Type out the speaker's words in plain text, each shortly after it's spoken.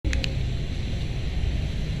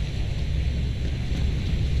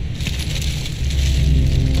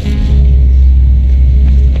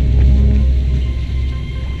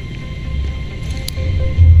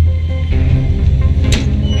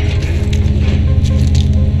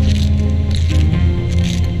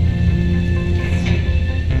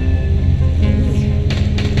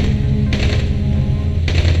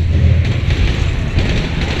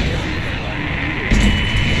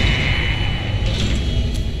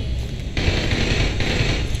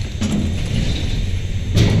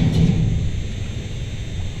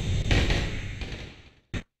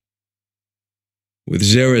With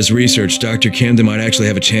Zara's research, Dr. Camden might actually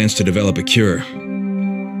have a chance to develop a cure. I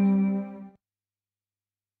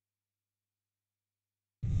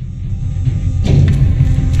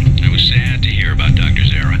was sad to hear about Dr.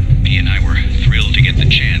 Zara. He and I were thrilled to get the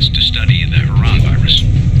chance to study the Iran virus.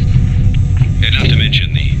 And not to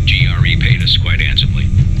mention the GRE paid us quite handsomely.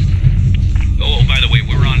 Oh, by the way,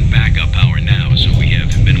 we're on backup power now, so we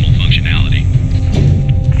have minimal functionality.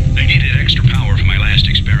 I needed extra power for my last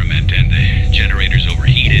experiment, and the generators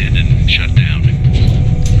overheated and shut down.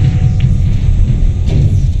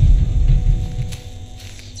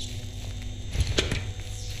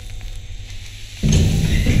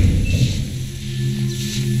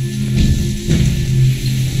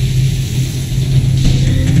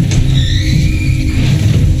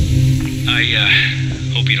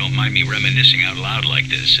 Hope you don't mind me reminiscing out loud like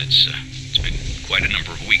this. It's been quite a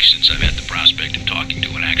number of weeks since I've had the prospect of talking to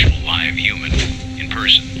an actual live human in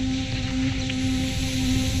person.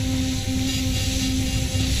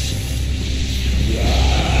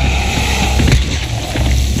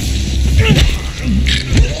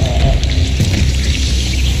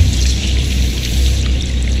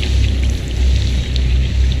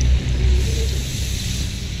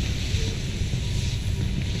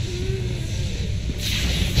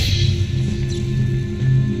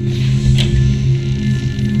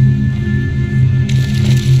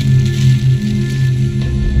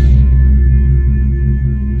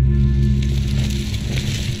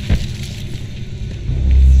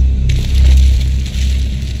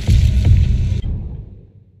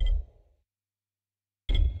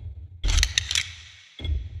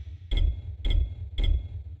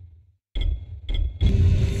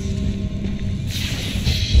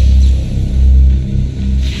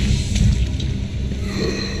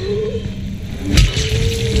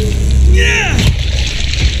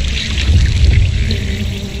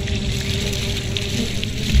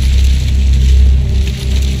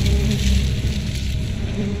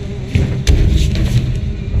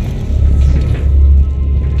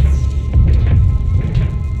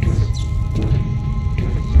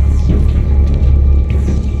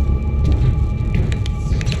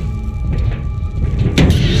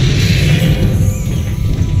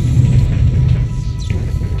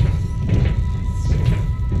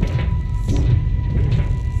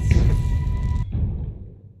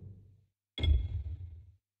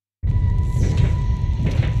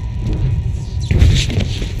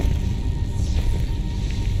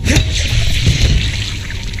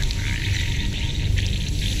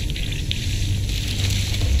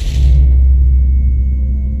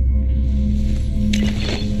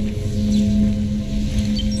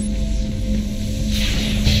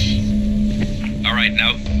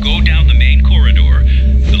 Now, go down the main corridor.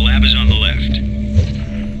 The lab is on the left.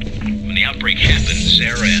 When the outbreak happened,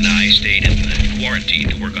 Sarah and I stayed in the quarantine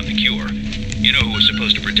to work on the cure. You know who was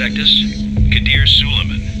supposed to protect us? Kadir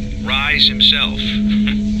Suleiman. Rise himself.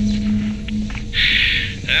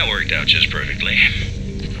 That worked out just perfectly.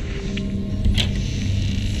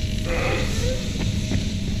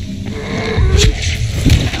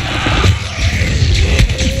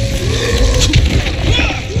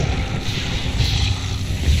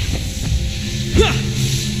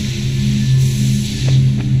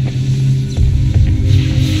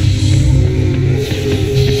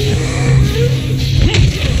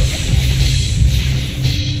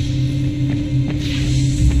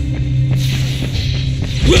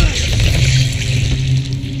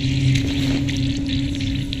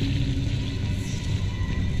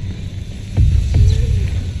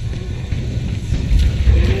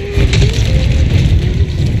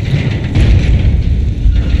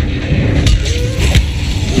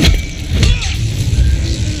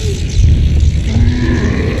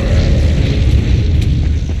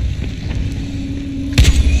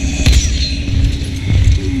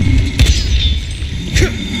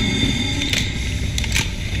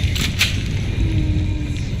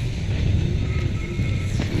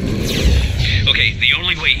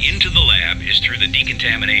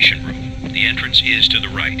 Decontamination room. The entrance is to the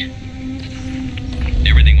right.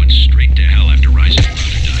 Everything went straight to hell after Ryzen's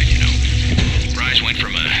brother died, you know. Ryze went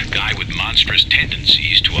from a guy with monstrous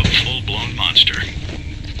tendencies to a full-blown monster.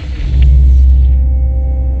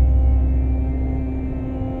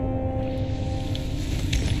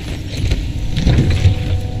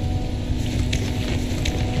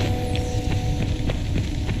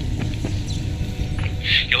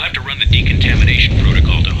 You'll have to run the decontamination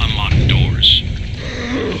protocol to unlock the doors.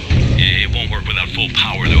 It won't work without full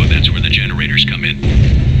power, though. That's where the generators come in.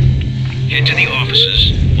 Head to the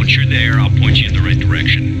offices. Once you're there, I'll point you in the right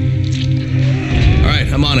direction. All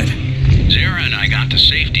right, I'm on it. Zara and I got to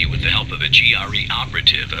safety with the help of a GRE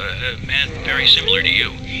operative, a man very similar to you.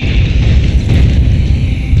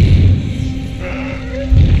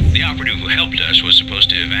 The operative who helped us was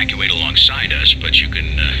supposed to evacuate alongside us, but you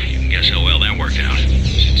can guess how well that worked out,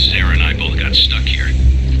 since Zara and I both got stuck here.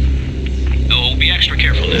 Oh, be extra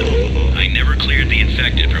careful now. I never cleared the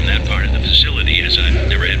infected from that part of the facility, as I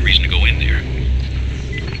never had reason to go in there.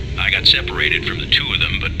 I got separated from the two of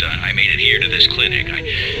them, but I made it here to this clinic. I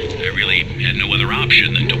really had no other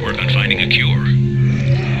option than to work on finding a cure.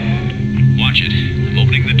 Watch it. I'm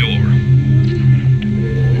opening the door.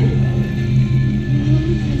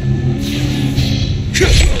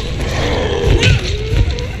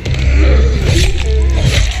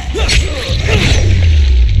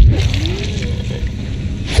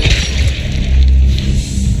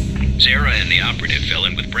 Zara and the operative fell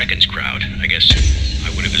in with Brecken's crowd. I guess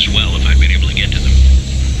I would have as well if I'd been able to get to them.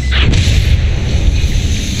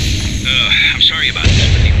 I'm sorry about this,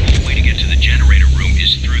 but the only way to get to the generator room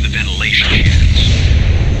is through the ventilation shafts.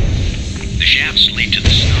 The shafts lead to the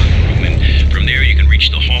stock room, and from there you can reach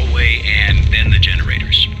the hallway and then the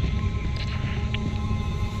generators.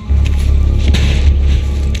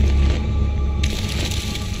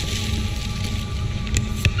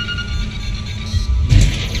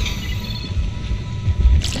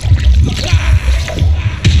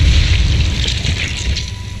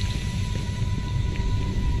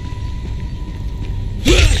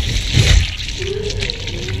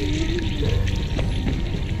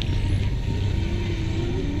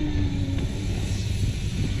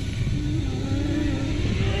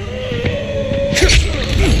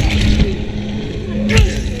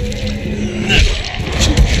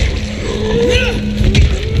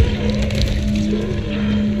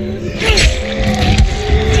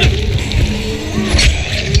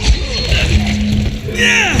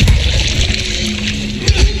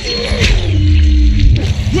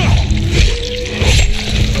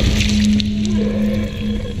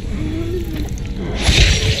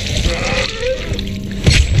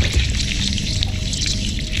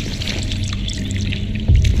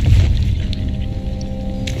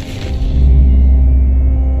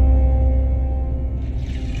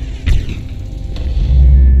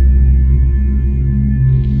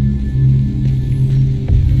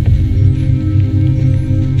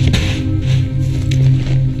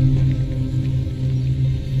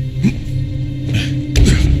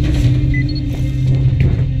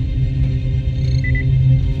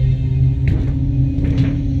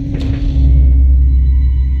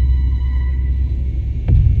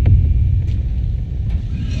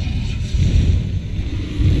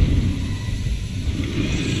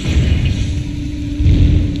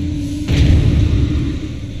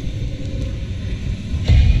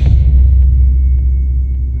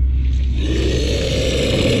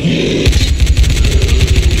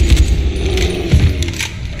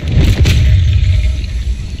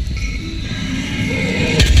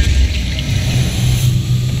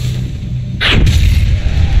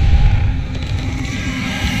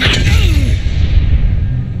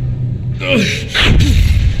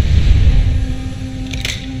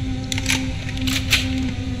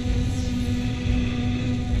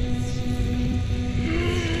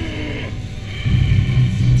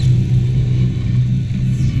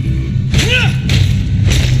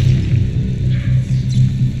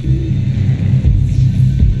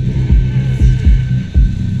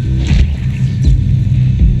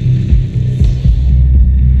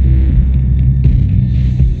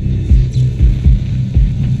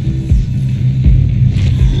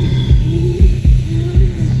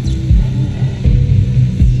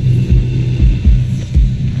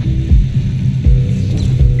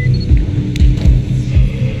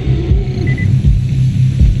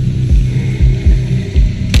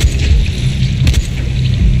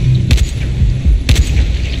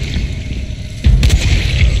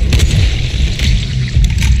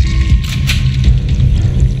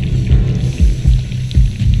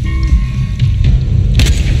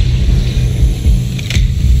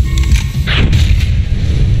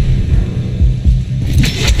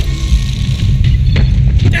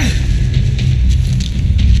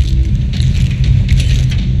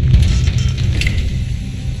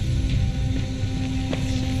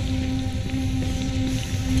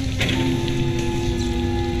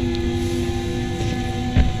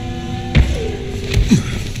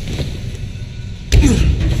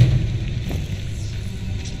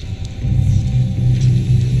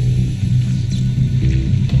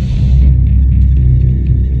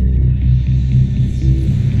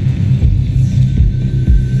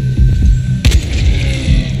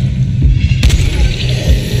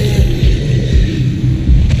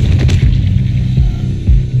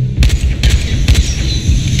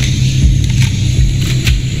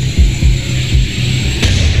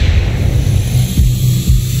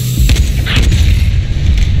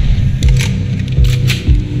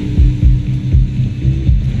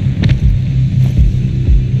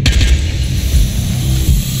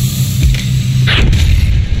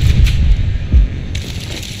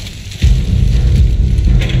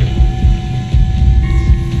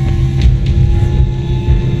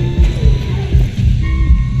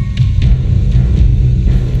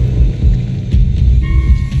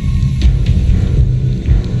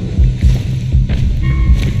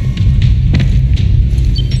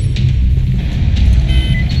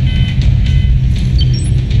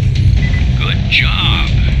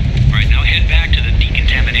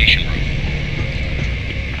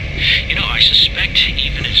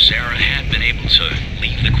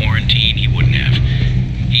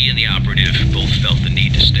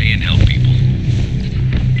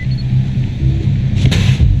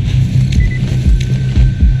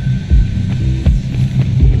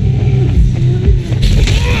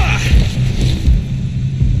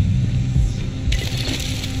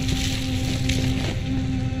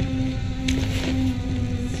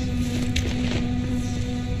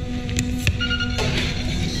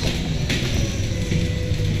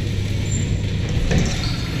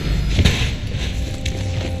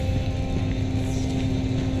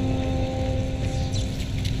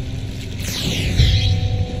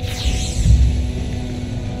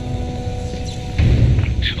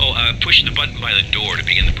 push the button by the door to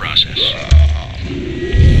begin the process.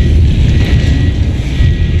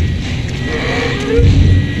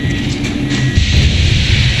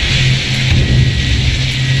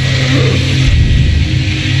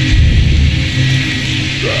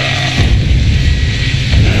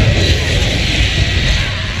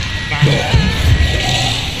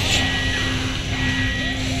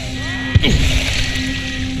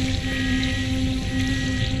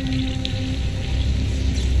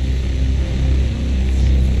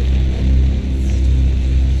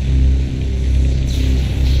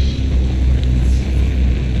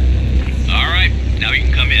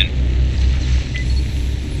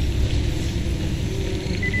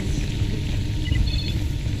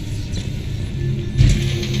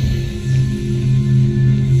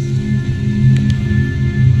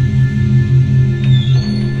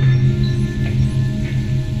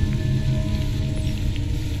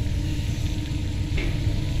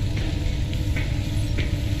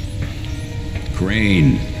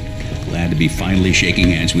 Glad to be finally shaking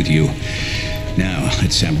hands with you. Now,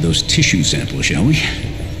 let's have those tissue samples, shall we?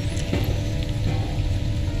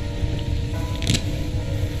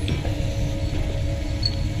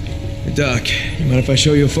 Hey, Doc, you mind if I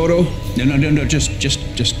show you a photo? No, just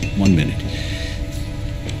 1 minute.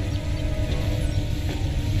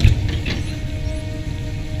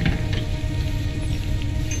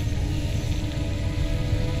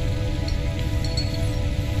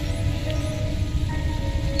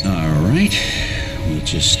 We'll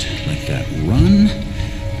just let that run.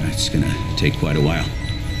 That's gonna take quite a while.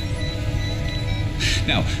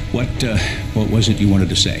 Now, what was it you wanted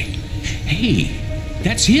to say? Hey,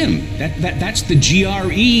 that's him. That's the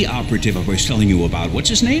GRE operative I was telling you about. What's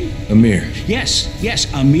his name? Amir. Yes,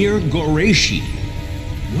 Amir Qureshi.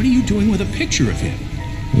 What are you doing with a picture of him?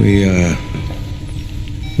 We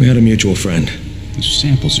had a mutual friend. The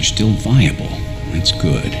samples are still viable. That's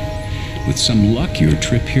good. With some luck, your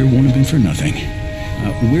trip here won't have been for nothing.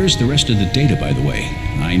 Where's the rest of the data, by the way?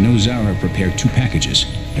 I know Zara prepared 2 packages.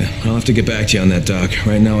 Yeah, I'll have to get back to you on that, Doc.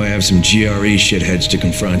 Right now I have some GRE shitheads to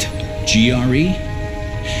confront. GRE?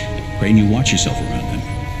 Crane, you watch yourself around them.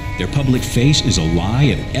 Their public face is a lie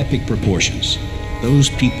of epic proportions. Those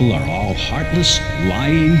people are all heartless,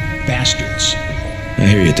 lying bastards. I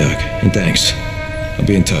hear you, Doc, and thanks. I'll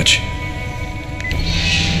be in touch.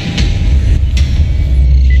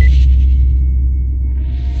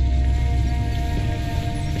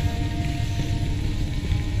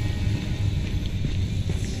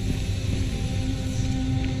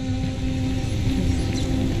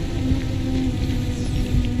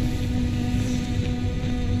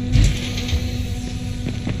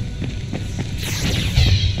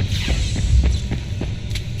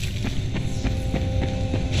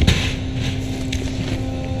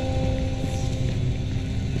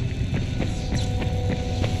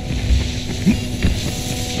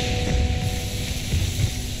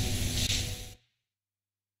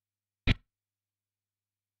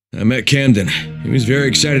 I met Camden. He was very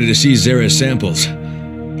excited to see Zara's samples.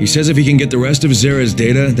 He says if he can get the rest of Zara's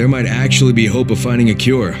data, there might actually be hope of finding a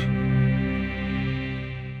cure.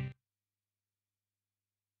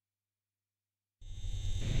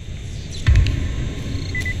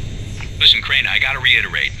 Listen, Crane, I gotta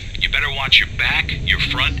reiterate. You better watch your back, your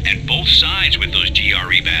front, and both sides with those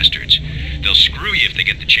GRE bastards. They'll screw you if they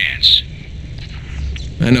get the chance.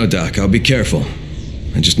 I know, Doc. I'll be careful.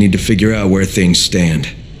 I just need to figure out where things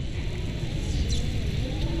stand.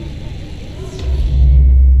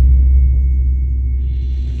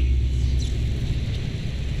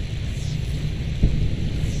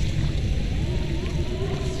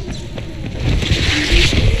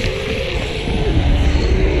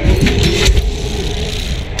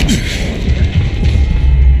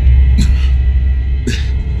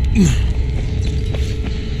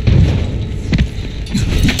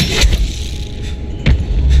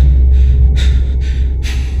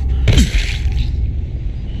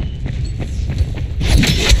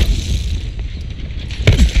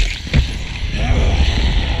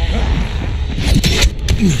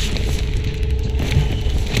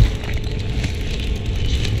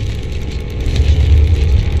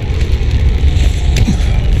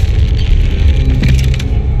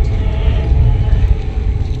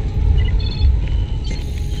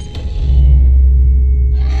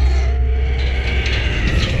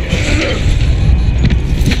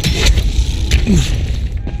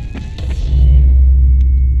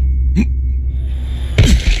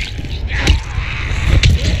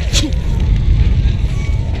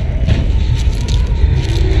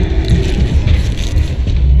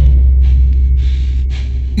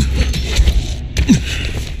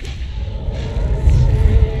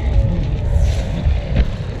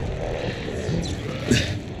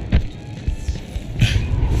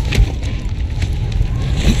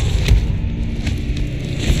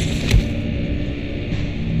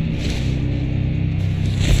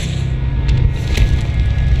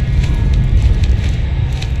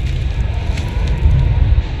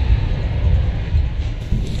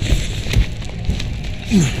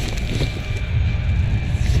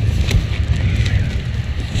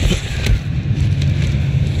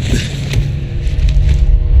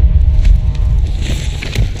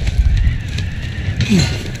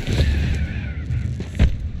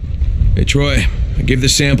 Hey, Troy, I gave the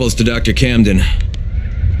samples to Dr. Camden.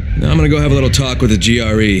 Now I'm gonna go have a little talk with the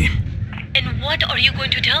GRE. And what are you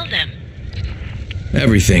going to tell them?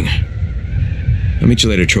 Everything. I'll meet you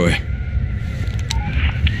later, Troy.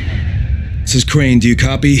 This is Crane, do you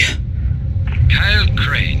copy? Kyle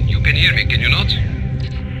Crane, you can hear me, can you not?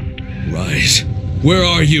 Rise. Where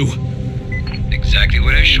are you? Exactly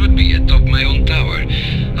where I should be, atop my own tower.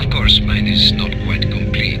 Of course, mine is not quite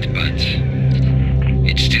complete, but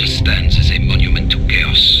it still stands as a monument to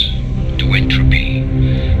chaos, to entropy,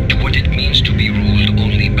 to what it means to be ruled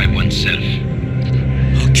only by oneself.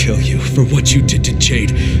 I'll kill you for what you did to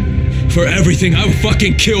Jade. For everything, I'll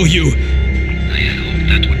fucking kill you! I had hoped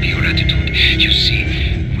that would be your attitude. You see,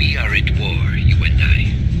 we are at war, you and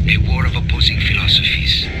I. A war of opposing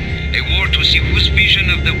philosophies. A war to see whose vision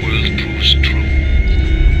of the world proves true.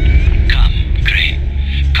 Come, Crane.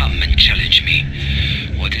 Come and challenge me.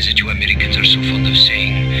 What is it you Americans are so fond of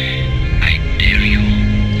saying? I dare you.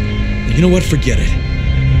 You know what? Forget it.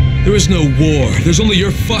 There is no war. There's only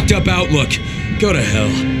your fucked up outlook. Go to hell.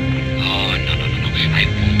 Oh, no. I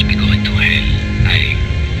won't be going to hell. I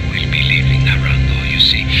will be leaving Arando, you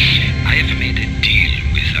see. I have made a deal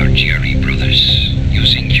with our GRE brothers,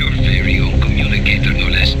 using your very own communicator, no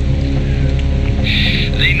less.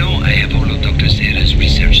 They know I have all of Dr. Zera's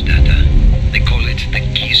research data. They call it the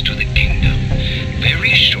keys to the kingdom.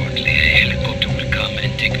 Very shortly, a helicopter will come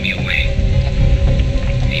and take me away.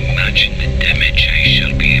 Imagine the damage I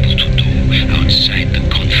shall be able to do outside the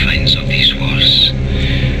confines of these walls.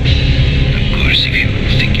 Of course, if you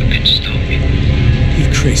think you can stop me.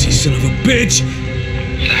 You crazy son of a bitch!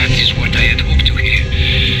 That is what I had hoped to hear.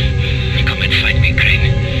 Come and find me,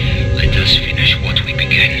 Crane. Let us finish what we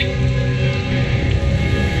began.